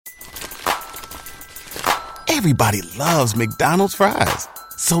Everybody loves McDonald's fries.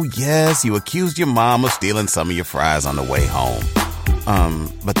 So yes, you accused your mom of stealing some of your fries on the way home.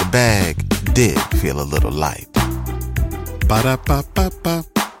 But the bag did feel a little light. Ba-da-ba-ba-ba.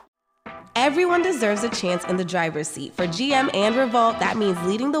 Everyone deserves a chance in the driver's seat. For GM and Revolt, that means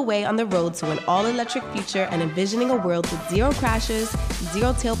leading the way on the road to an all-electric future and envisioning a world with zero crashes,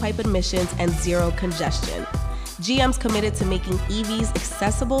 zero tailpipe emissions, and zero congestion. GM's committed to making EVs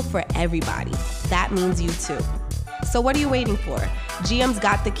accessible for everybody. That means you too. So what are you waiting for? GM's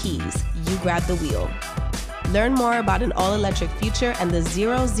got the keys. You grab the wheel. Learn more about an all-electric future and the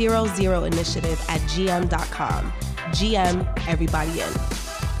 000 initiative at gm.com. GM, everybody in.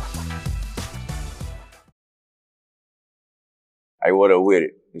 Hey, what up with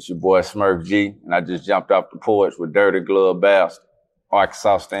it? It's your boy Smurf G, and I just jumped off the porch with Dirty Glove Bastard.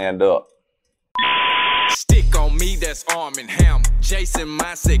 Arkansas, stand up. Stick on me, that's arm and hammer. Jason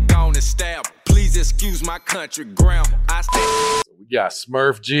mindset gone and stab. Please excuse my country grammar. We got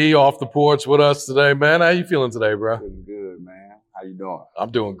Smurf G off the porch with us today, man. How you feeling today, bro? Feeling good, man. How you doing?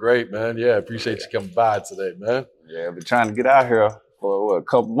 I'm doing great, man. Yeah, appreciate you coming by today, man. Yeah, I've been trying to get out here for a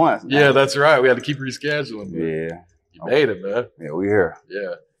couple months now. Yeah, that's right. We had to keep rescheduling. Man. Yeah. You made it, man. Yeah, we here.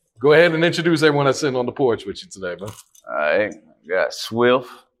 Yeah. Go ahead and introduce everyone that's sitting on the porch with you today, man. All right. Got Swift,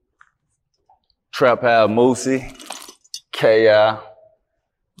 Trap House Moosey, K.I.,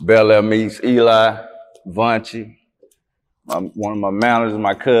 Bel Air Meets Eli, Vonchi. One of my managers,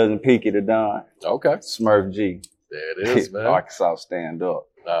 my cousin, Peaky the Don. Okay. Smurf G. There it is, man. Arkansas, stand up.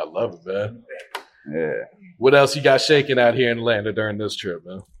 I love it, man. Yeah. What else you got shaking out here in Atlanta during this trip,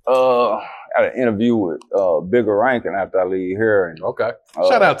 man? I had an interview with Bigger Rankin after I leave here. And, okay.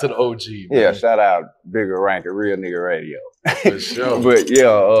 Shout out to the OG, man. Yeah, shout out Bigger Rankin, Real Nigga Radio. For sure. But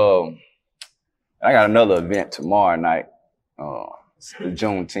yeah, I got another event tomorrow night. It's the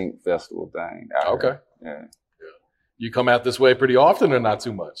Juneteenth festival thing. Okay. Yeah. You come out this way pretty often or not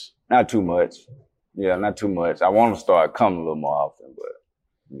too much? Not too much. Yeah, not too much. I want to start coming a little more often, but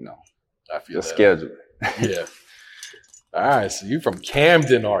you know, I feel the that. schedule. Yeah. All right, so you from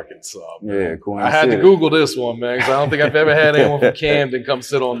Camden, Arkansas, man. Yeah, Queen I had City. to Google this one, man, because I don't think I've ever had anyone from Camden come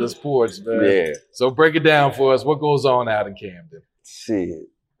sit on this porch, man. Yeah. So break it down for us. What goes on out in Camden? Shit.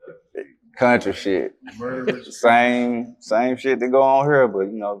 Country shit. same shit that go on here, but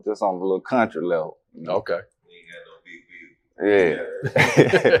you know, just on a little country level. You know? Okay. Yeah.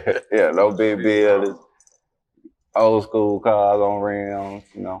 Yeah, no big buildings. Old school cars on rims,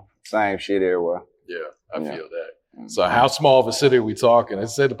 you know. Same shit everywhere. Yeah, I feel that. So how small of a city are we talking? It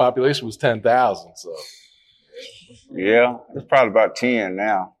said the population was 10,000, so. Yeah, it's probably about 10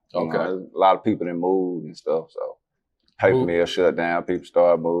 now. Okay. You know, a lot of people that moved and stuff, so. Paper mill shut down, people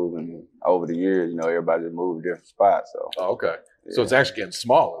started moving. And over the years, you know, everybody just moved to different spots, so. Oh, okay. Yeah. So it's actually getting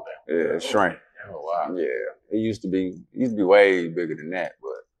smaller now. Yeah, it shrank. Oh, wow. Yeah, it used to be way bigger than that,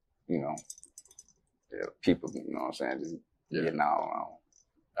 but, you know, yeah, people, you know what I'm saying, just getting all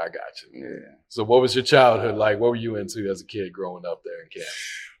I got you. Yeah. So what was your childhood like? What were you into as a kid growing up there in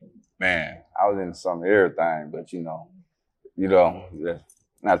Camden? Man, I was into some of everything, but you know,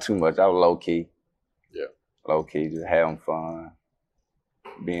 not too much. I was low key. Yeah. Low key, just having fun,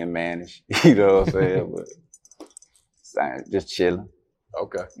 being managed, you know what I'm saying? But just chilling.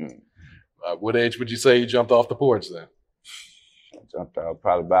 Okay. What age would you say you jumped off the porch then? I jumped out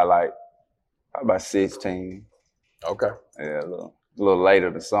probably about 16. Okay. Yeah, a little later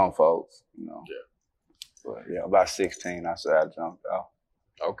than some folks, you know. Yeah. But yeah, about 16, I said I jumped out.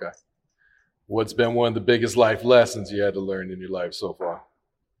 Okay. What's been one of the biggest life lessons you had to learn in your life so far?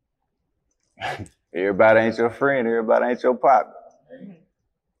 Everybody ain't your friend. Everybody ain't your partner.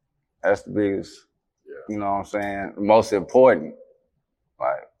 That's the biggest, you know what I'm saying? The most important.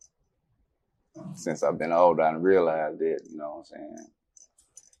 Like, since I've been older, I realized it, you know what I'm saying?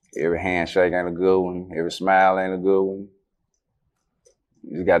 Every handshake ain't a good one. Every smile ain't a good one.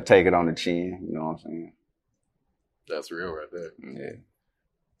 You just got to take it on the chin, you know what I'm saying? That's real right there. Yeah.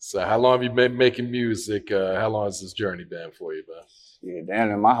 So how long have you been making music? How long has this journey been for you, man? Yeah, damn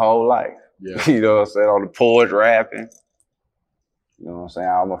near my whole life. Yeah. You know what I'm saying? On the porch rapping. You know what I'm saying?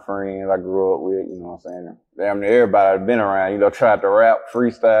 All my friends I grew up with, you know what I'm saying? Damn near everybody I've been around, you know, tried to rap,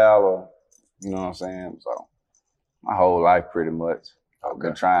 freestyle, or, you know what I'm saying? So my whole life pretty much. I've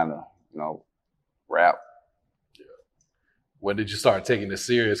been trying to, you know, rap. Yeah. When did you start taking this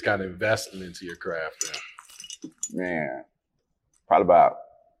serious, kind of investing into your craft then? Man, probably about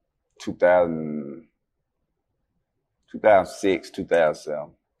 2006,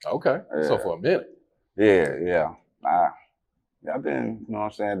 2007. Okay. Yeah. So for a minute. Yeah. I've been, you know what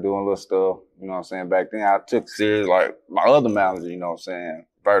I'm saying, doing little stuff, you know what I'm saying. Back then I took serious, like my other manager, you know what I'm saying,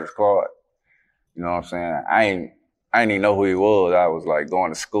 Burtis Clark. You know what I'm saying? I ain't even know who he was. I was like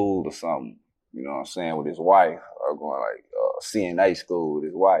going to school or something, you know what I'm saying, with his wife. I was going like CNA school with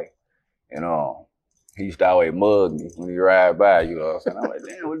his wife. And he used to always mug me when he ride by, you know what I'm saying? I'm like,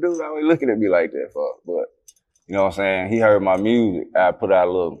 damn, what dude always looking at me like that for? But, you know what I'm saying? He heard my music. I put out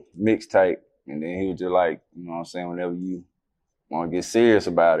a little mixtape, and then he was just like, you know what I'm saying, whenever you want to get serious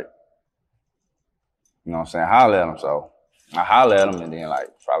about it, you know what I'm saying, holler at him. So I holler at him, and then like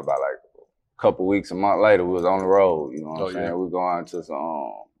probably about like a couple weeks, a month later, we was on the road, you know what I'm saying? We going to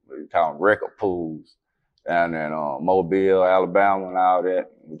some, we call them record pools down there in Mobile, Alabama, and all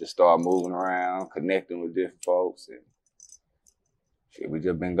that. We just started moving around, connecting with different folks, and shit, we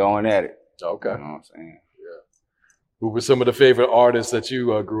just been going at it. Okay. You know what I'm saying? Yeah. Who were some of the favorite artists that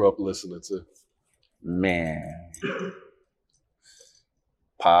you grew up listening to? Man.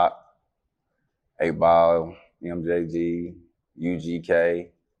 Pop, 8Ball, MJG, UGK,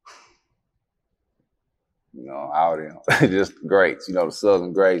 you know, all them. Just greats, you know, the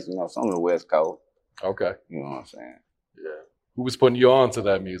Southern greats, you know, some of the West Coast. Okay. You know what I'm saying? Yeah. Who was putting you on to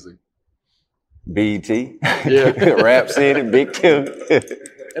that music? BET. Yeah. Rap City, Big Two.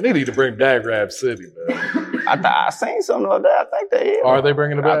 And they need to bring back Rap City, man. I seen something the other day. I think they is. Are they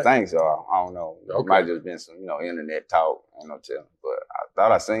bringing it back? I think so. I don't know. Okay. It might just been some, you know, internet talk. Ain't no telling. But I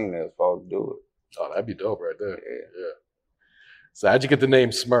thought I seen they was supposed to do it. Oh, that'd be dope right there. Yeah. So how'd you get the name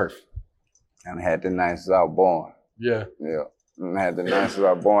Smurf? And I had the name since I was born. Yeah. Yeah. And I had the name since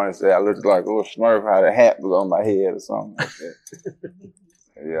I was born and said I looked like a little Smurf, had a hat was on my head or something like that.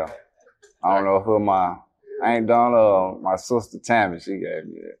 Yeah. I don't know if it was I ain't done my sister Tammy, she gave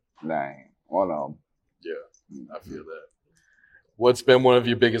me that name. One of them. Yeah, I feel that. What's been one of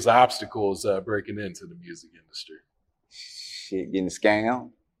your biggest obstacles breaking into the music industry? Shit, getting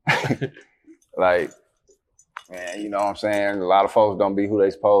scammed. Like, man, you know what I'm saying? A lot of folks don't be who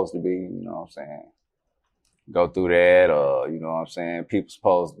they supposed to be, you know what I'm saying? Go through that, or, you know what I'm saying? People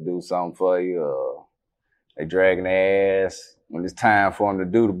supposed to do something for you, or they dragging their ass when it's time for them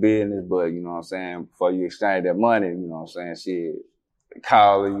to do the business, but, you know what I'm saying? Before you exchange that money, you know what I'm saying? Shit, they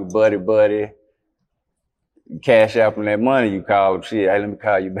call you buddy. You cash out from that money, you call them, shit, hey, let me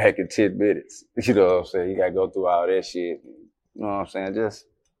call you back in 10 minutes. You know what I'm saying? You got to go through all that shit. You know what I'm saying? Just,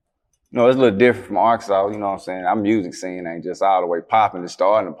 you know, it's a little different from Arkansas, you know what I'm saying? Our music scene ain't just all the way popping. It's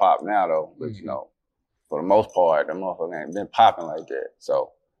starting to pop now, though. But, you know, for the most part, the motherfucker ain't been popping like that.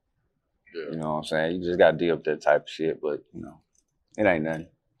 So, you know what I'm saying? You just got to deal with that type of shit. But, you know, it ain't nothing.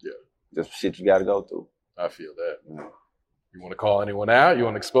 Yeah. Just shit you got to go through. I feel that. Yeah. You want to call anyone out? You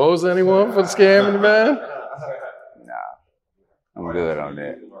want to expose anyone for scamming the man? Nah. I'm good on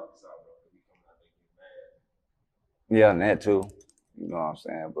that. Yeah, and that too. You know what I'm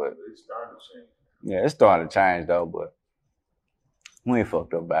saying? But yeah, it's starting to change though, but we ain't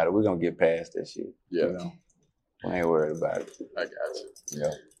fucked up about it. We're gonna get past that shit. Yeah. You know? We ain't worried about it. I got you.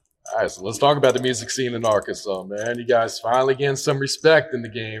 Yeah. All right, so let's talk about the music scene in Arkansas, man. You guys finally getting some respect in the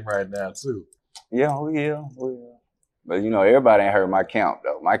game right now too. Yeah, we are. But you know, everybody ain't heard my count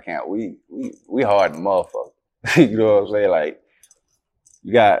though. My count, we hard than motherfucker. You know what I'm saying? Like,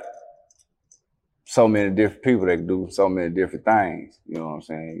 you got so many different people that can do so many different things. You know what I'm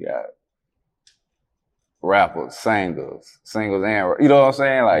saying? You got rappers, singers, and you know what I'm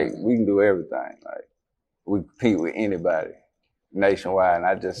saying? Like, we can do everything. Like, we compete with anybody nationwide,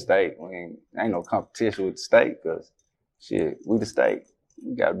 not just state. Ain't no competition with the state, because shit, we the state.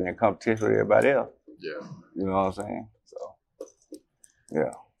 We gotta be in competition with everybody else. Yeah. You know what I'm saying? So,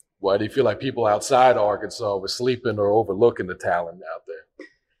 yeah. Why do you feel like people outside Arkansas were sleeping or overlooking the talent out there?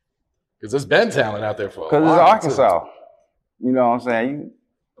 Because there's been talent out there for a while. Because it's Arkansas. You know what I'm saying?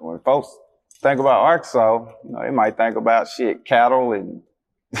 When folks think about Arkansas, you know, they might think about shit, cattle and,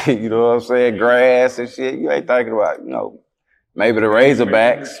 you know what I'm saying, grass and shit. You ain't thinking about, you know, maybe the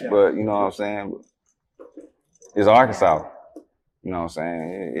Razorbacks, but you know what I'm saying? It's Arkansas. You know what I'm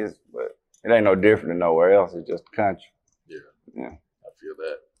saying? But it ain't no different than nowhere else. It's just the country. Yeah. I feel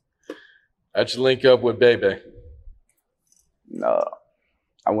that. How'd you link up with Bebe? No.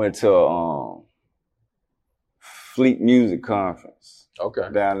 I went to a Fleet Music Conference. Okay.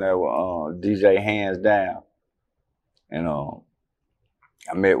 Down there with DJ Hands Down. And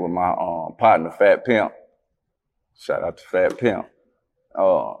I met with my partner, Fat Pimp. Shout out to Fat Pimp.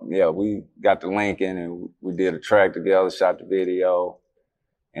 Yeah, we got the link in and we did a track together, shot the video.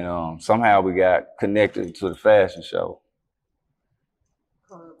 And somehow we got connected to the fashion show.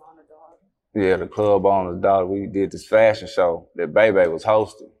 Yeah, the Club on the Dollar. We did this fashion show that Bebe was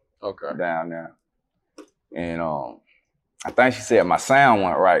hosting. Okay. Down there. And I think she said my sound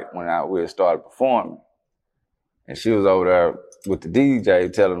went right when we started performing. And she was over there with the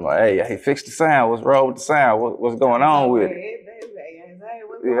DJ telling him, like, hey, fix the sound. What's wrong with the sound? What's going on with it?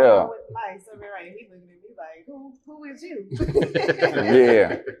 Yeah. He looking at me like, who is you?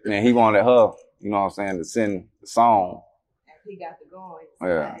 Yeah. And he wanted her, you know what I'm saying, to sing the song. And he got to going.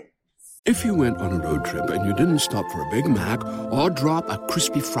 Yeah. If you went on a road trip and you didn't stop for a Big Mac or drop a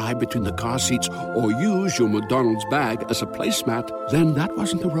crispy fry between the car seats or use your McDonald's bag as a placemat, then that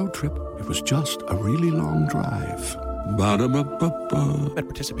wasn't a road trip. It was just a really long drive. Ba-da-ba-ba-ba. At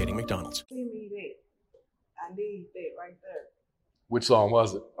participating McDonald's. I need that right there. Which song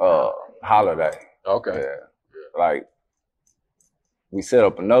was it? Holiday. Okay. Yeah. Like, we set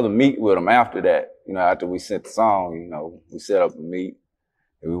up another meet with him after that. You know, after we sent the song, you know, we set up a meet.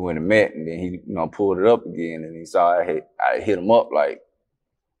 And we went and met, and then he, you know, pulled it up again, and he saw I hit him up like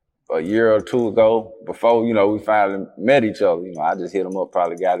a year or two ago before, you know, we finally met each other. You know, I just hit him up,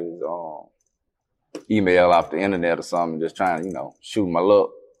 probably got his email off the internet or something, just trying to, you know, shoot my luck.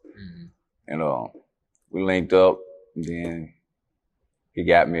 Mm-hmm. And we linked up, and then he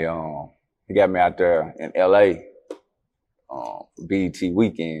got me out there in LA for BET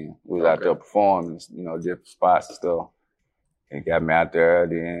weekend. We was out there performing, you know, different spots and stuff. He got me out there,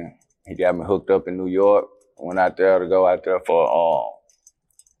 then he got me hooked up in New York. I went out there to go out there for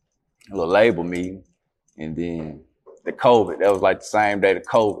a little label meeting. And then the COVID, that was like the same day the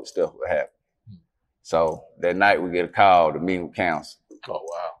COVID stuff would happen. So that night we get a call to meet with council. Oh,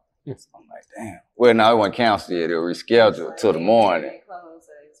 wow. So I'm like, damn. Well, no, it wasn't canceled yet. It was rescheduled till the morning.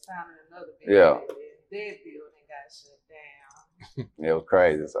 Yeah. It was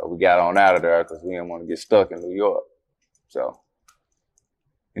crazy. So we got on out of there because we didn't want to get stuck in New York. So,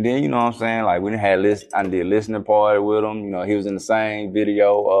 and then, you know what I'm saying? Like, we I did a listening party with him. You know, he was in the same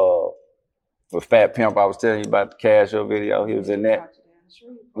video with Fat Pimp. I was telling you about the Cash Up video. He was in that.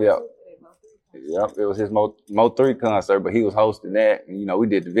 Yeah. Yep, it was his Mo 3 concert, but he was hosting that. And, you know, we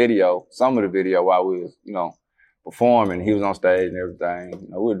did the video, some of the video while we was, you know, performing. He was on stage and everything. You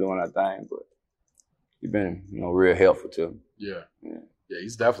know, we were doing our thing, but he's been, you know, real helpful to me. Yeah. Yeah,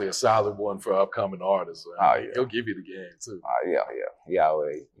 he's definitely a solid one for upcoming artists. Oh, yeah. He'll give you the game, too. Oh, yeah. He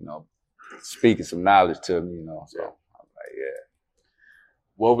always, you know, speaking some knowledge to me, you know, so I'm like, yeah.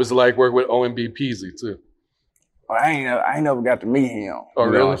 What was it like working with OMB Peasy, too? Well, I ain't never got to meet him. Oh, you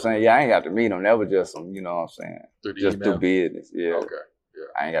really? know what I'm saying? Yeah, I ain't got to meet him. That was just some, you know what I'm saying? Just email? through business, yeah. Okay, yeah.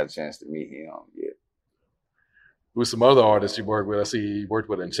 I ain't got a chance to meet him yet. With some other artists you worked with, I see you worked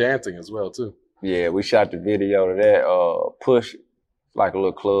with Enchanting as well, too. Yeah, we shot the video to that, Push. Like a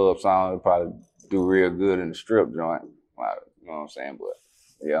little club song. It'd probably do real good in the strip joint. Like, you know what I'm saying? But,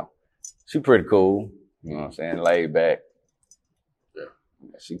 yeah. She pretty cool. You know what I'm saying? Laid back. Yeah.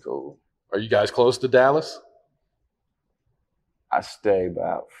 She cool. Are you guys close to Dallas? I stay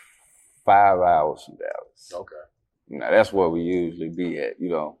about 5 hours from Dallas. Okay. You know, that's where we usually be at. You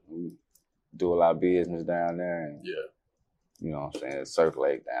know, we do a lot of business down there. And, yeah. You know what I'm saying?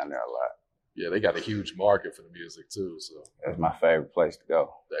 Circulate down there a lot. Yeah, they got a huge market for the music, too. So that's my favorite place to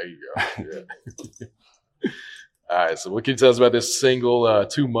go. There you go. Yeah. All right, so what can you tell us about this single,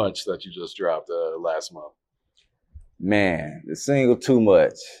 Too Much, that you just dropped last month? Man, the single Too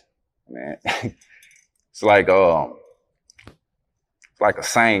Much, man. It's like a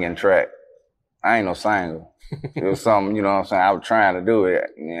singing track. I ain't no singer. It was something, you know what I'm saying, I was trying to do it,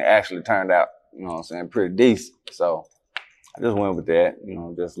 and it actually turned out, you know what I'm saying, pretty decent. So I just went with that, you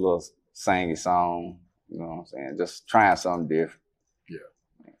know, just a little singy song, you know what I'm saying, just trying something different.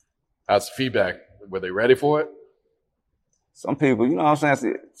 Yeah. How's the feedback? Were they ready for it? Some people, you know what I'm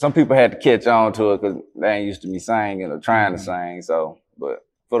saying, some people had to catch on to it because they ain't used to me singing or trying to sing. So, but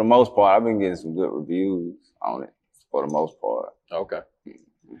for the most part, I've been getting some good reviews on it for the most part. Okay.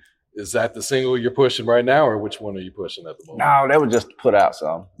 Is that the single you're pushing right now, or which one are you pushing at the moment? No, that was just to put out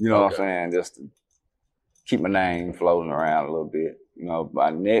something. You know what I'm saying? Just to keep my name floating around a little bit. You know, my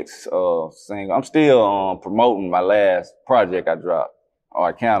next single, I'm still promoting my last project I dropped,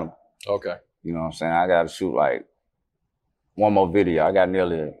 Accountable. Okay. You know what I'm saying? I got to shoot like one more video. I got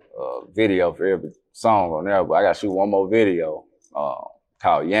nearly a video for every song on there, but I got to shoot one more video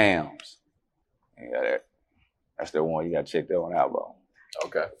called Yams. Yeah, that's the one. You got to check that one out, bro.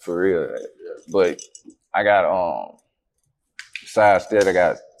 Okay. For real. Yeah. But I got, besides that, I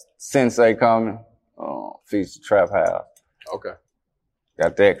got Sensei coming, Feast Trap House. Okay.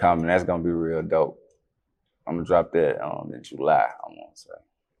 Got that coming. That's going to be real dope. I'm going to drop that in July, I'm going to say.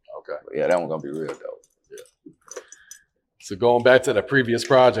 Okay. But yeah, that one's going to be real dope. Yeah. So going back to the previous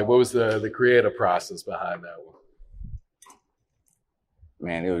project, what was the creative process behind that one?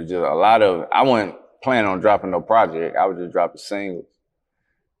 Man, it was just a lot of, I wasn't planning on dropping no project. I was just dropping singles.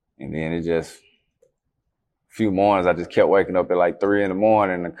 And then it just few mornings I just kept waking up at like 3 a.m.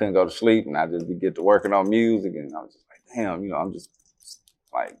 and I couldn't go to sleep, and I just be get to working on music, and I was just like, damn, I'm just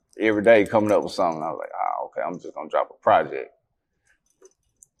like every day coming up with something. I was like, okay, I'm just gonna drop a project.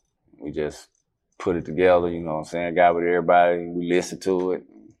 We just put it together, got with everybody, we listened to it,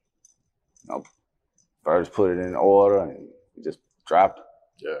 first put it in order, and we just dropped it.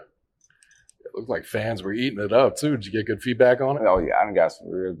 Yeah. It looked like fans were eating it up too. Did you get good feedback on it? Oh yeah, I done got some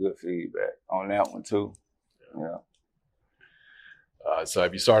real good feedback on that one too. Yeah. So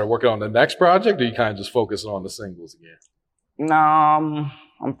have you started working on the next project, or you kind of just focusing on the singles again? No,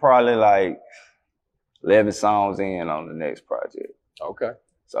 I'm probably like 11 songs in on the next project. Okay.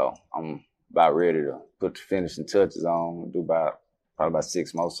 So I'm about ready to put the finishing touches on, do probably about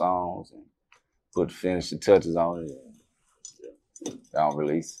 6 more songs, and put the finishing touches on it, and I'll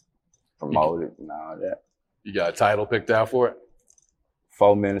release, promote it, and all that. You got a title picked out for it?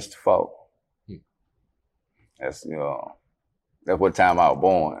 4 minutes to 4. That's that's what time I was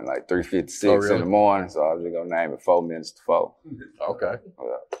born, like 3:56 in the morning. So I was just gonna name it 4 minutes to 4. Okay,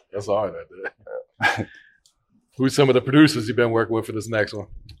 that's all right. Yeah. Who's some of the producers you've been working with for this next one?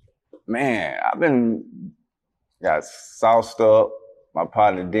 Man, got Sauced Up, my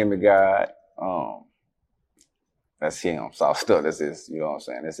partner Demigod. That's him. Sauced Up. That's his. You know what I'm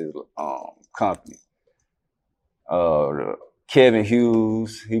saying? That's his company. Kevin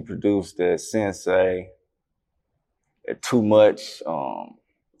Hughes, he produced that Sensei. At Too Much.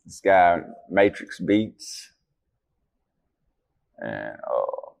 This guy Matrix Beats, and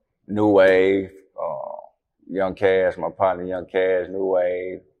New Wave. Young Cash, my partner Young Cash, New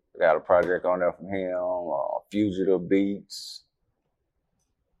Wave. Got a project on there from him. Fugitive Beats.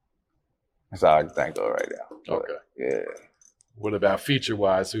 That's all I can think of right now. Okay. But, yeah. What about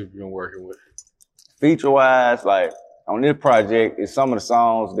feature-wise? Who have you been working with? Feature-wise, like on this project, it's some of the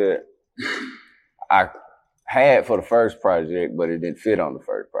songs that I had for the first project, but it didn't fit on the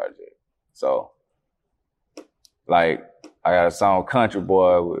first project. So, like, I got a song Country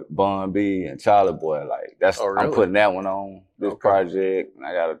Boy with Bun B and Charlie Boy. Like, really? I'm putting that one on this project. And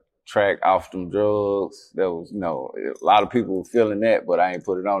I got a track Off Them Drugs. That was, a lot of people were feeling that, but I ain't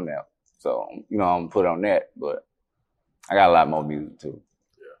put it on there. So, I'm gonna put it on that, but I got a lot more music too.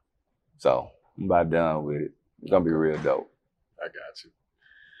 Yeah. So, I'm about done with it. It's gonna be real dope. I got you.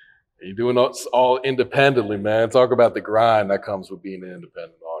 And you're doing all independently, man. Talk about the grind that comes with being an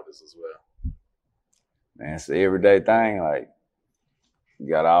independent artist as well. Man, it's an everyday thing. Like, you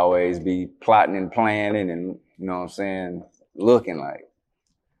gotta always be plotting and planning and, looking like,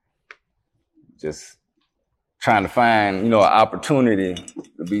 just trying to find, an opportunity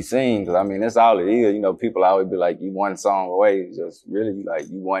to be seen. Cause that's all it is. People always be like, you one song away. It's just really like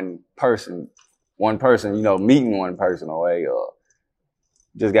you one person, meeting one person away, or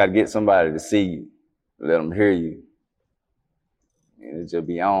just got to get somebody to see you, let them hear you. And it just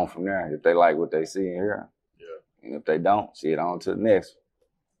be on from there if they like what they see and hear. Yeah. And if they don't, see it on to the next.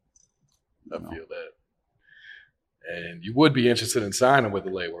 I feel that. And you would be interested in signing with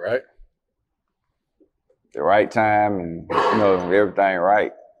the label, right? The right time and, everything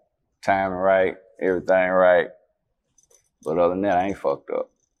right. Timing right, everything right. But other than that, I ain't fucked up.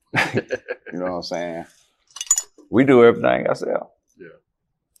 You know what I'm saying? We do everything ourselves. Yeah.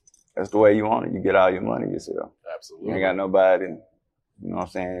 That's the way you want it. You get all your money yourself. Absolutely. You ain't got nobody, you know what I'm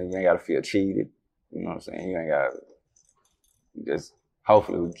saying? You ain't got to feel cheated. You know what I'm saying? You ain't got to, just,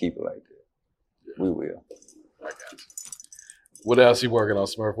 hopefully we keep it like that. Yeah. We will. I got you. What else you working on,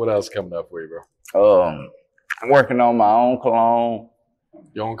 Smurf? What else coming up for you, bro? I'm working on my own cologne.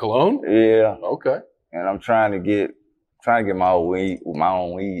 Your own cologne? Yeah. Okay. And I'm trying to get my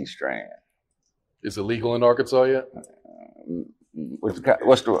own weed strain. Is it legal in Arkansas yet? What's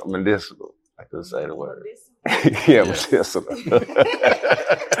the medicinal? I could say the word. Yeah, medicinal.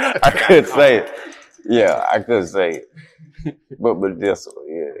 I could say it. Yeah, I could say it. But medicinal,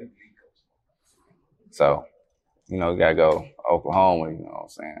 yeah. So, gotta go Oklahoma, you know what I'm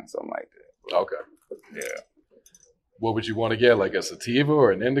saying? Something like that. Okay. Yeah. What would you want to get? Like a sativa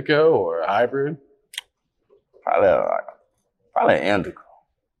or an indica or a hybrid? Probably an indica.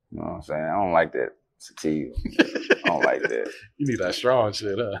 You know what I'm saying? I don't like that sativa. I don't like that. You need that strong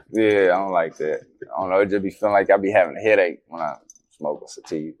shit, huh? Yeah, I don't like that. I don't know. It just be feeling like I be having a headache when I smoke a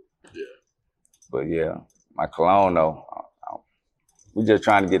sativa. Yeah. But yeah, my cologne though, we just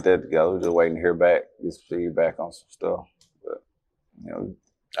trying to get that together. We're just waiting to hear back, get some feedback on some stuff. But,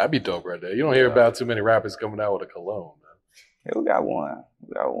 that'd be dope right there. You don't hear about too many rappers coming out with a cologne, man. Yeah, we got one.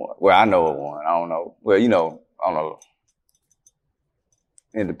 Well, I know of one. I don't know. Well, I don't know.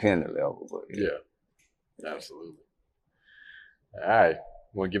 Independent level, but yeah. Absolutely. All right.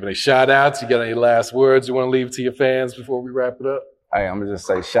 Want to give any shout outs? You got any last words you want to leave to your fans before we wrap it up? Hey, I'm gonna just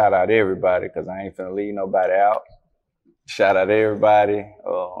say shout out to everybody because I ain't finna leave nobody out. Shout out to everybody.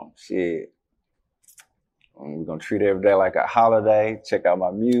 Shit. We're gonna treat every day like a holiday. Check out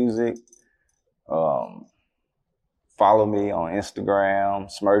my music. Follow me on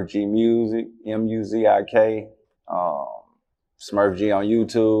Instagram, Smurf G Music, MUZIK. Smurf G on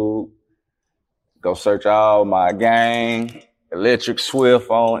YouTube. Go search all my gang. Electric Swift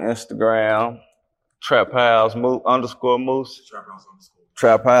on Instagram. Trap House underscore Moose.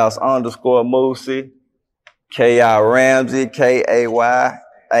 Trap House underscore Moosey. K.I. Ramsey,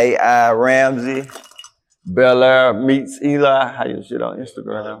 K-A-Y-A-I Ramsey. Bel Air meets Eli. How you shit on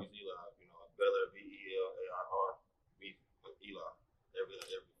Instagram?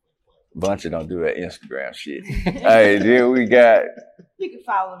 Bunch of don't do that Instagram shit. Hey, then we got. You can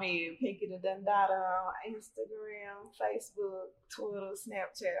follow me at Pinky the Dundada on Instagram, Facebook, Twitter,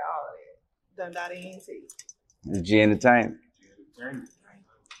 Snapchat, all of that. Dundada ENT. It's G Entertainment. Go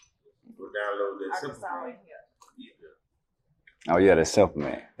download that simple man. Oh yeah, that's simple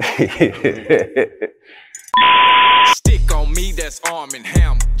man. Stick on me, that's Arm and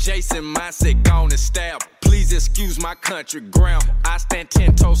Hammer. Jason mindset gone and stab. Please excuse my country grammar. I stand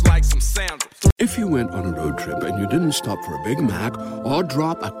 10 toes like some sandals. If you went on a road trip and you didn't stop for a Big Mac or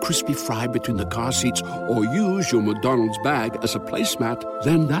drop a crispy fry between the car seats or use your McDonald's bag as a placemat,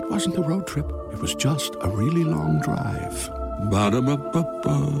 then that wasn't a road trip. It was just a really long drive.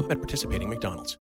 Ba-da-ba-ba-ba. At participating McDonald's.